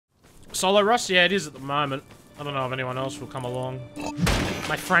Solo Rust? Yeah, it is at the moment. I don't know if anyone else will come along.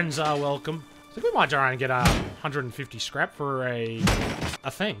 My friends are welcome. I think we might try and get 150 scrap for a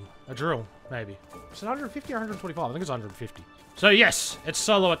thing. A drill, maybe. Is it 150 or 125? I think it's 150. So yes, it's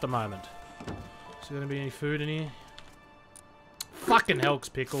solo at the moment. Is there gonna be any food in here? Fucking Helks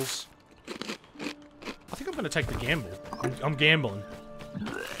pickles. I think I'm gonna take the gamble. I'm gambling.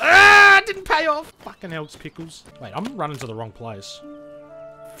 Ah, it didn't pay off. Fucking Helks pickles. Wait, I'm running to the wrong place.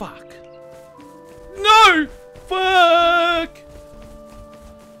 Fuck. No! Fuck!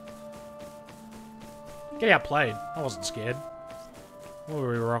 Get outplayed. I wasn't scared. What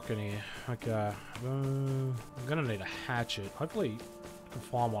are we rocking here? Okay. I'm gonna need a hatchet. Hopefully, I can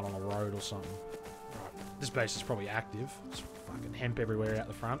find one on the road or something. Right. This base is probably active. There's fucking hemp everywhere out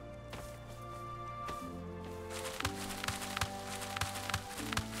the front.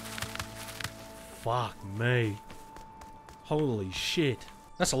 Fuck me. Holy shit.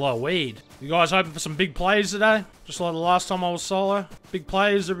 That's a lot of weed. You guys hoping for some big plays today? Just like the last time I was solo? Big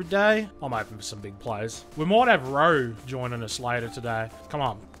plays every day? I'm hoping for some big plays. We might have Ro joining us later today. Come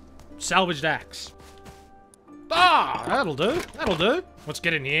on. Salvaged axe. Ah, that'll do. That'll do. Let's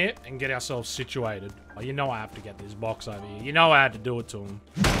get in here and get ourselves situated. Oh, you know I have to get this box over here. You know I had to do it to him.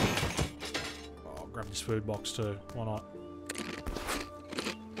 Oh, I'll grab this food box too. Why not?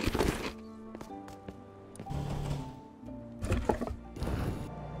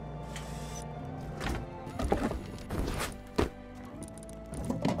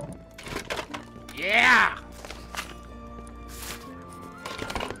 Yeah!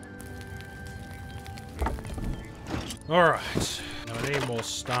 Alright. Now I need more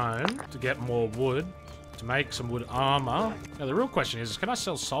stone to get more wood to make some wood armor. Now the real question is can I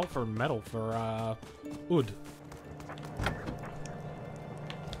sell sulfur and metal for wood?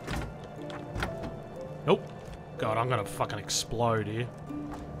 Nope. God, I'm gonna fucking explode here.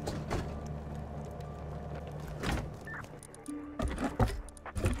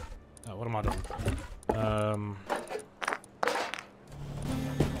 Oh, what am I doing?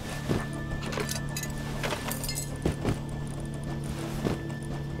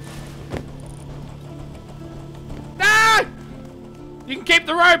 No! You can keep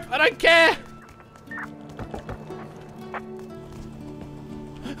the rope, I don't care!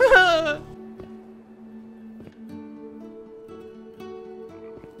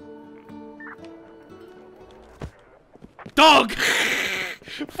 Dog!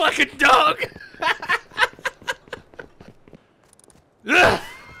 Fucking dog!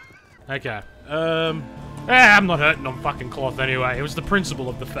 Okay. I'm not hurting on fucking cloth anyway. It was the principle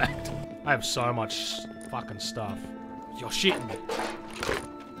of the fact. I have so much fucking stuff. You're shitting me.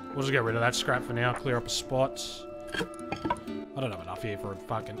 We'll just get rid of that scrap for now. Clear up a spot. I don't have enough here for a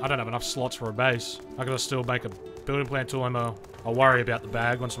fucking... I don't have enough slots for a base. I gotta still make a building plan tool ammo. I'll worry about the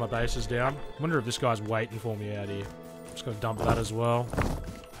bag once my base is down. I wonder if this guy's waiting for me out here. I'm just gonna dump that as well.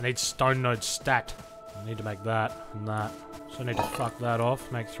 I need stone node stat. I need to make that and that. So I need to fuck that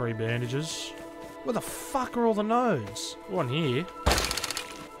off. Make 3 bandages. Where the fuck are all the nodes? One here.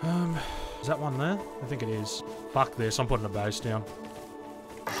 Is that one there? I think it is. Fuck this. I'm putting a base down.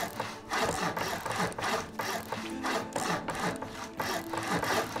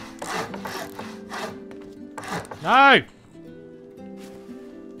 No!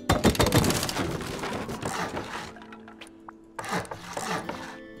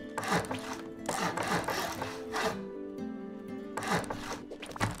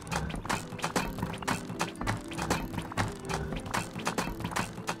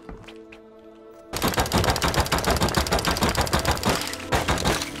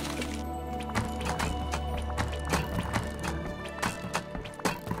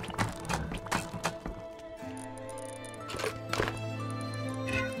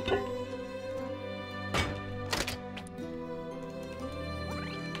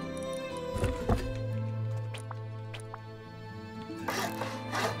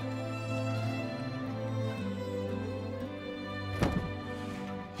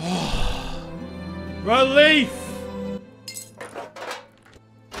 Relief!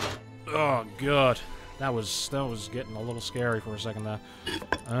 Oh god, that was getting a little scary for a second there.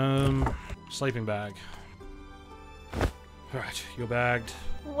 Sleeping bag. Alright, you're bagged.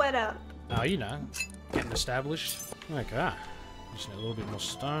 What up? Oh, you know, getting established. Okay, just need a little bit more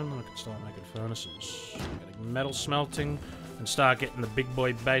stone, then I can start making furnaces. Getting metal smelting, and start getting the big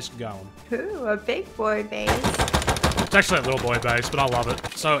boy base going. Ooh, a big boy base. It's actually a little boy base, but I love it.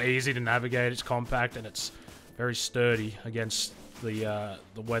 It's so easy to navigate, it's compact, and it's very sturdy against the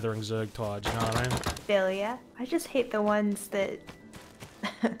weathering Zerg tides, you know what I mean? Filia. I just hate the ones that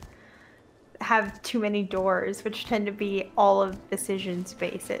have too many doors, which tend to be all of decision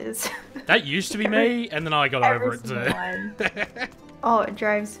spaces. That used to be me, and then I got over it too. One. Oh, it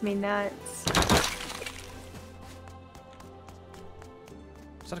drives me nuts.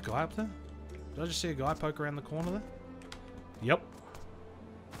 Is that a guy up there? Did I just see a guy poke around the corner there? Yep.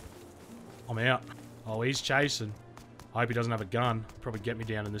 I'm out. Oh, he's chasing. I hope he doesn't have a gun. Probably get me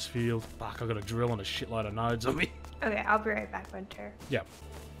down in this field. Fuck, I got a drill and a shitload of nodes on me. Okay, I'll be right back, Winter. Yep.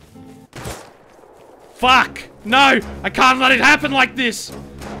 Fuck! No! I can't let it happen like this!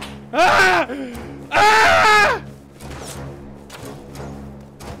 Ah! Ah!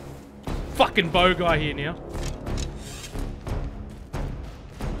 Fucking bow guy here now.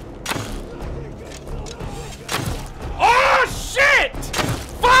 Oh shit!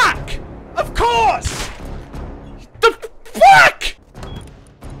 Fuck! Of course! The fuck!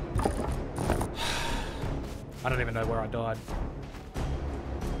 I don't even know where I died.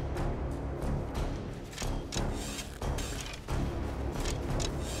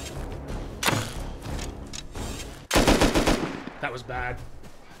 That was bad.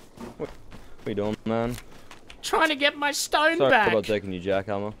 What are you doing, man? Trying to get my stone Sorry back. about taking your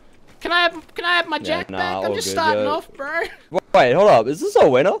jackhammer. Can I have my jack back? I'm just starting off, bro. Wait, hold up. Is this a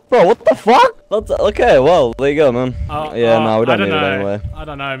winner? Bro, what the fuck? Okay, well, there you go, man. Yeah, no, we don't need it anyway. I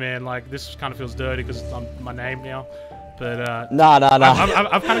don't know, man. Like, this kind of feels dirty because I'm my name now. But, Nah.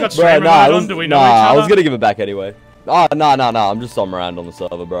 I've kind of got streamer mode on. Do we know each other? I was gonna give it back anyway. Oh, no. I'm just some random on the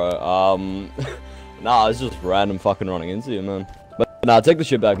server, bro. Nah, it's just random fucking running into you, man. But, nah, take the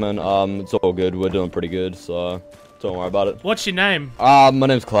shit back, man. It's all good. We're doing pretty good, so don't worry about it. What's your name? My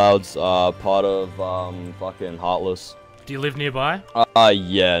name's Clouds. Part of, fucking Heartless. Do you live nearby?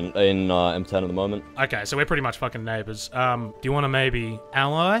 Yeah, in M10 at the moment. Okay, so we're pretty much fucking neighbors. Do you want to maybe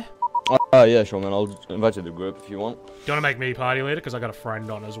ally? Yeah, sure, man. I'll invite you to the group if you want. Do you want to make me party leader? Because I got a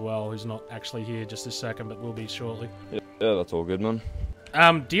friend on as well who's not actually here just this second, but will be shortly. Yeah, that's all good, man.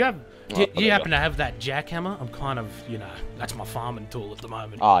 Do you happen to have that jackhammer? I'm kind of, you know, that's my farming tool at the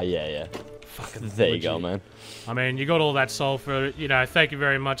moment. Yeah. Fucking there legit. you go, man. I mean, you got all that sulfur, you know, thank you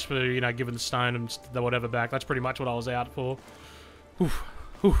very much for, you know, giving the stone and the whatever back. That's pretty much what I was out for.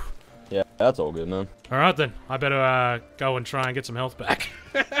 Whew. Yeah, that's all good, man. Alright then, I better go and try and get some health back.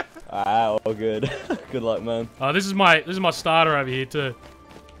 All good. Good luck, man. This is my starter over here too.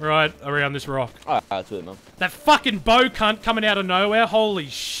 Right around this rock. Alright, that's it, man. That fucking bow cunt coming out of nowhere, holy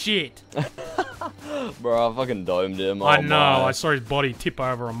shit. Bro, I fucking domed him. I know, I saw his body tip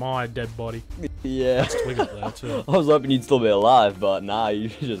over on my dead body. Yeah. Twiggle there too. I was hoping you'd still be alive, but nah, you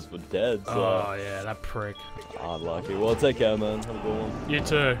just were dead, so. Oh yeah, that prick. Unlucky. Well, take care, man. Have a good one. You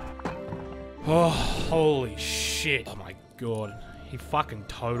too. Oh, holy shit. Oh my god. He fucking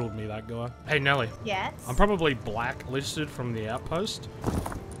totaled me, that guy. Hey, Nelly. Yes? I'm probably blacklisted from the outpost.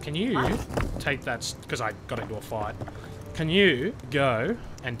 Can you take that, because I got into a fight. Can you go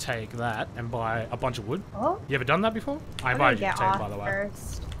and take that and buy a bunch of wood? Oh? You ever done that before? I I'm gonna invited you to get take it, off by the way.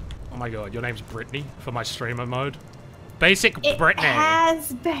 first. Oh my god, your name's Brittany for my streamer mode. Basic It Brittany.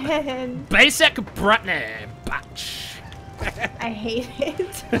 has been. Basic Brittany, bitch. I hate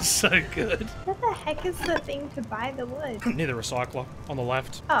it. It's so good. What the heck is the thing to buy the wood? Near the recycler on the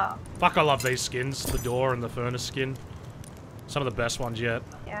left. Oh. Fuck, I love these skins. The door and the furnace skin. Some of the best ones yet.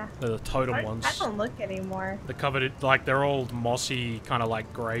 Yeah. They're the totem ones. I don't look anymore. They're covered in, like, they're old mossy, kind of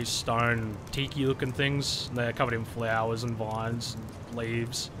like grey stone, tiki looking things. They're covered in flowers and vines and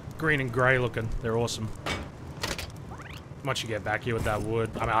leaves. Green and grey looking. They're awesome. Once you get back here with that wood,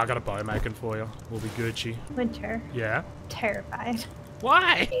 I mean, I got a bow making for you. We'll be Gucci. Winter. Yeah? Terrified.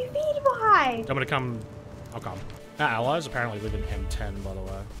 Why? What do you mean, why? I'm gonna come. I'll come. Our allies apparently live in M10, by the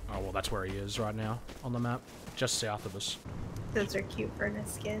way. Oh, well, that's where he is right now on the map. Just south of us. Those are cute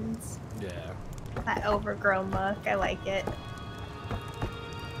furnace skins. Yeah. That overgrown look, I like it.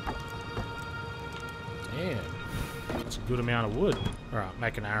 Damn. That's a good amount of wood. Alright,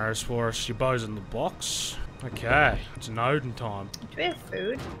 making arrows for us. Your bow's in the box. Okay, it's noding time. Do we have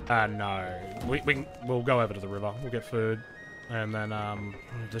food? No. We'll go over to the river. We'll get food. And then,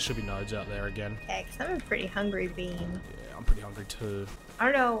 there should be nodes out there again. Yeah, 'cause I'm a pretty hungry bean. Yeah, I'm pretty hungry too.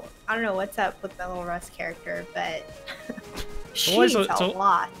 I don't know what's up with the little Russ character, but she always eats a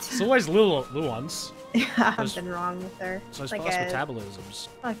lot. It's always little ones. I've been wrong with her. So it's like fast metabolisms.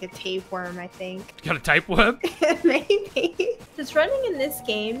 like a tapeworm, I think. You got a tapeworm? Maybe. Does running in this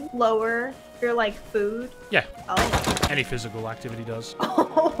game lower your like food? Yeah. Oh. Any physical activity does.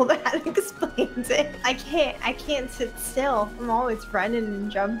 Oh, that explains it. I can't sit still. I'm always running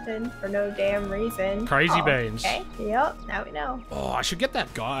and jumping for no damn reason. Crazy beans. Okay. Yep. Now we know. Oh, I should get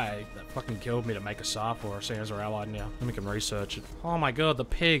that guy that fucking killed me to make a SAR for us as our ally now. Then we can research it. Oh my god, the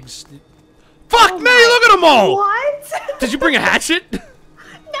pigs. Fuck me! Look at them all. What? Did you bring a hatchet? No.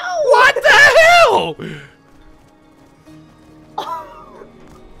 What the hell? Oh.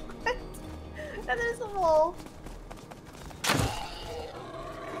 What? And there's a hole.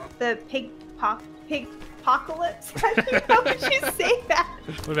 The pig-pocalypse? How would you say that?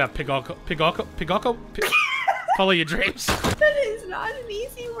 What about pigocko? Follow your dreams. That is not an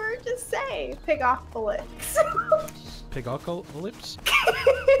easy word to say. Pigocalypse. Pigocalypse?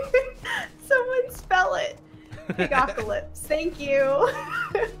 Someone spell it. Pigocalypse. Thank you.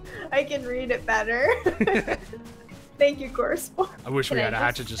 I can read it better. Thank you, Corsair. I wish we had a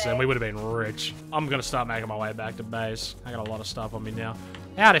hatchet just then. We would have been rich. I'm gonna start making my way back to base. I got a lot of stuff on me now.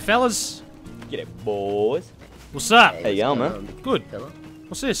 Howdy, fellas. Get it, boys. What's up? Hey, yo, man. Good.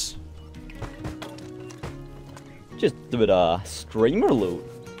 What's this? Just a bit of streamer loot.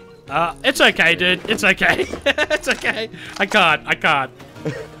 It's okay, dude. It's okay. It's okay. I can't.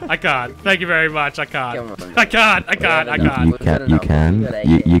 Thank you very much. I can't. I can't. You can,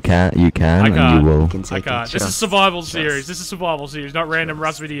 and you will. I can't. This is survival series. Not random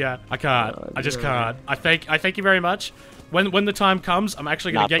Rust video. I can't. I just can't. I thank you very much. When the time comes, I'm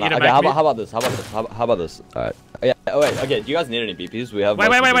actually gonna get you to make me. How about this? How about this? All right. Yeah. Oh wait. Okay. Do you guys need any BPs? We have.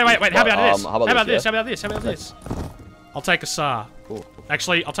 Wait. How about this? I'll take a SAR. Ooh.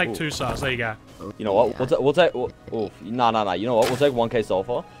 Actually, I'll take 2 SARs. There you go. You know what? We'll take. No. You know what? We'll take 1K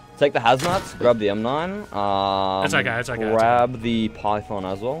sulfur. Take the hazmats. Grab the M9. It's okay. Grab the Python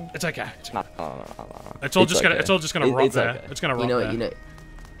as well. It's okay. No. It's all just gonna rot there. Okay. It's gonna rot there.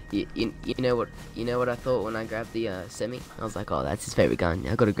 You know what I thought when I grabbed the semi? I was like, oh, that's his favorite gun.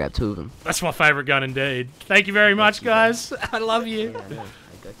 I gotta grab 2 of them. That's my favorite gun indeed. Thank you very much, guys. I love you. Yeah, I know.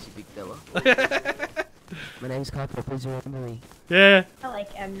 I got you, big fella. My name's Carter. Please remember me. Yeah. I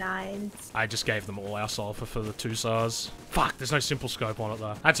like M9s. I just gave them all our sulfur for the 2 SARs. Fuck, there's no simple scope on it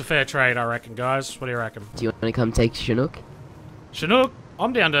though. That's a fair trade, I reckon, guys. What do you reckon? Do you want to come take Chinook? Chinook?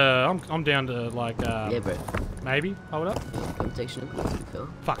 I'm down to like Yeah, bro. maybe. Hold up. Come take Chinook, big fella.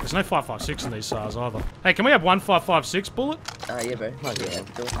 Fuck, there's no 5.56 in these SARs either. Hey, can we have one 5.56 bullet? Yeah, bro. Yeah,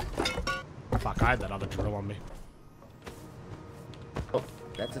 Fuck, I had that other drill on me. oh,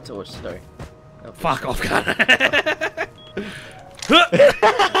 that's a torch. Sorry. Oh, Fuck off, gun.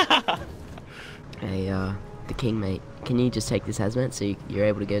 Hey, the king, mate. Can you just take this hazmat so you're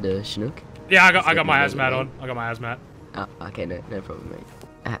able to go to Chinook? Yeah, I got my hazmat on. I got my hazmat. Okay, no problem, mate.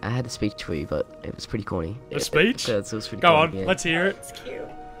 I had a speech for you, but it was pretty corny. A speech? It was pretty Go corny, on, yeah. let's hear it. It's cute.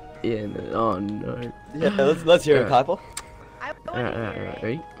 Yeah, no, oh no. Yeah, let's hear it, Kuiper. I want to Alright, hear it.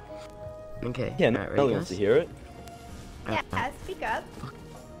 ready? Okay. Yeah, alright, no ready, one wants to guys? hear it. Yeah, speak up.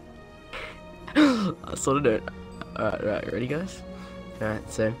 I sort of don't. Alright, ready, guys? Alright,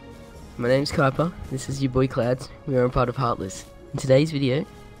 so my name's Kuiper. This is your boy Clouds. We are a part of Heartless. In today's video,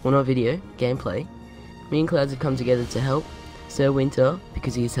 well, not video, gameplay, me and Clouds have come together to help Sir Winter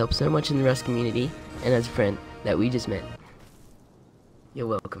because he has helped so much in the Rust community and as a friend that we just met. You're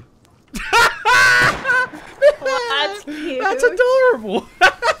welcome. Well, that's cute. That's adorable.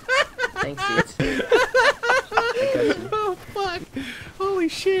 Thanks, dudes. I got you. Oh fuck! Holy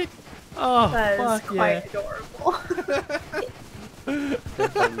shit! Oh That is fuck quite yeah! adorable.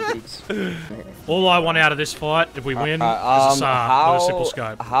 All I want out of this fight, if we win, is a SAR with a simple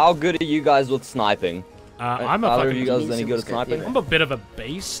scope. How good are you guys with sniping? I'm a Are fucking. you guys any good at sniping? I'm a bit of a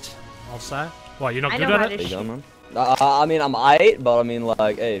beast, I'll say. What, you're not I good know at how it? to There you go, shoot. man. I mean, I'm 8, but I mean,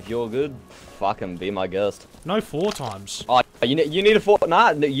 like, hey, if you're good, fucking be my guest. No 4 times. Oh, you need a 4.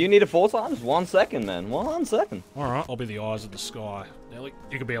 Nah, you need a 4 times. 1 second, man. 1 second. All right, I'll be the eyes of the sky. Nelly,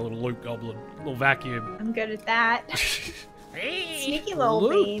 you could be a little loot goblin, a little vacuum. I'm good at that. Sneaky little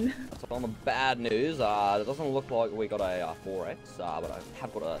Loot. bean. So on the bad news, it doesn't look like we got a 4x, but I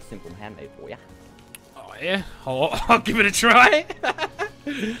have got a simple handmade for you. Oh yeah, I'll give it a try.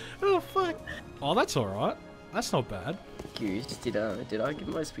 Oh fuck. Oh, that's all right. That's not bad. Curious, did I give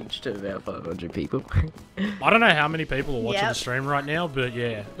my speech to about 500 people? I don't know how many people are watching Yep. the stream right now, but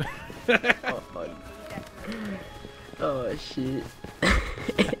yeah. Oh, fuck. Oh, shit.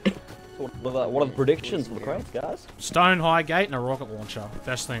 What are the predictions for the crates, guys? Stone high gate and a rocket launcher.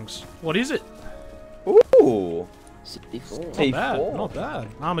 Best things. What is it? Ooh! 64. Not T4. bad. Not bad.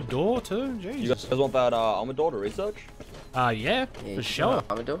 Armored door too. You Jesus. guys want that Amador to research? Yeah, Yeah, for you sure.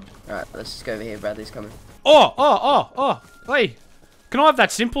 I'm a door. Alright, let's just go over here. Bradley's coming. Oh. Hey, can I have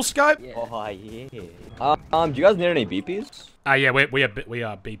that simple scope? Yeah. Oh yeah. Do you guys need any BPs? Yeah, we are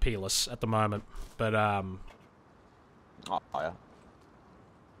BP-less at the moment, but Oh yeah.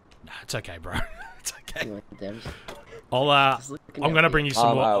 nah, it's okay, bro. It's okay. You want them? I'm gonna bring you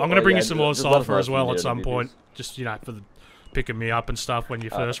some more. I'm gonna bring you some more just let us know sulfur if as you well need at some any point. BPs. Just for picking me up and stuff when you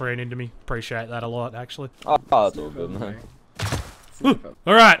first ran into me. Appreciate that a lot, actually. Oh, that's all good, man.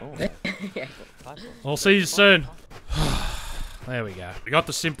 Alright. I'll see you soon. There we go. We got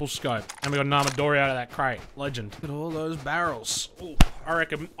the simple scope, and we got an Armadori out of that crate. Legend. Look at all those barrels. Ooh, I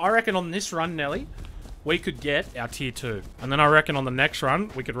reckon on this run, Nelly, we could get our tier 2. And then I reckon on the next run,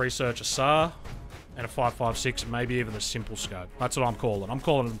 we could research a SAR and a 5.56, and maybe even the simple scope. That's what I'm calling. I'm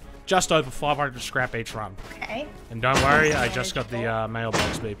calling just over 500 scrap each run. Okay. And don't worry, I just got the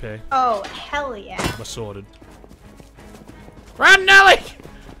mailbox BP. Oh, hell yeah. We're sorted. Run, Nelly!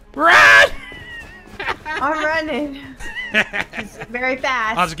 Run! I'm running. It's very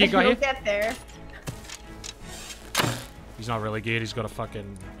fast. How's the geek got He'll here? get there. He's not really geared, he's got a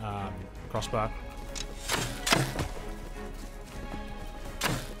fucking crossbow.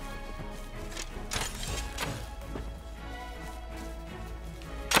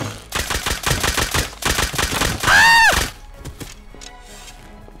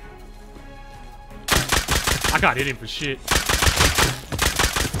 I can't hit him for shit.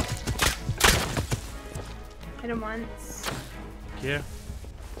 Hit him once. Yeah.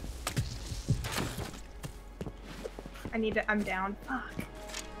 I'm down. Fuck.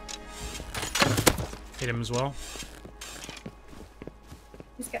 Hit him as well.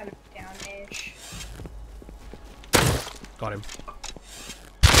 He's gotta be down-ish. Got him.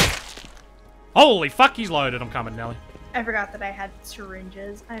 Holy fuck, he's loaded. I'm coming, Nelly. I forgot that I had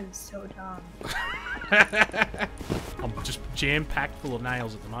syringes. I'm so dumb. I'm just jam-packed full of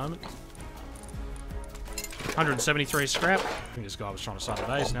nails at the moment. 173 scrap. I think this guy was trying to start the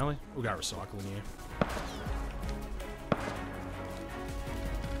base, Nelly. We'll go recycling here.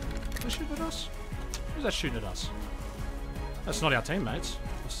 Is that shooting at us? Who's that shooting at us? That's not our teammates.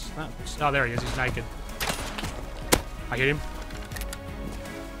 Oh, there he is. He's naked. I hit him.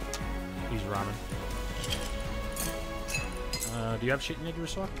 He's running. Do you have shit you need to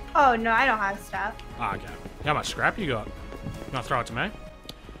recycle? Oh, no, I don't have stuff. Ah, okay. How much scrap you got? You wanna throw it to me?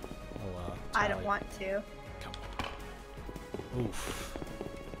 I don't want to. Come on. Oof.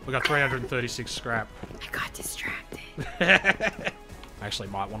 We got 336 scrap. I got distracted. I actually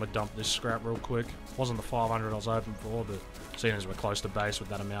might want to dump this scrap real quick. Wasn't the 500 I was hoping for, but seeing as we're close to base with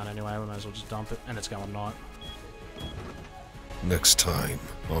that amount anyway, we may as well just dump it. And it's going night. Next time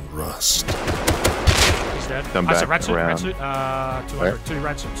on Rust. He's dead. Come That's a back rat suit, around. rat suit. 200, Where? 2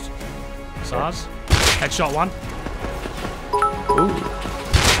 rat suits. SARS. Headshot 1. Ooh.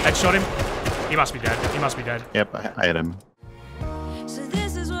 Headshot him. He must be dead. He must be dead. Yep, I hit him.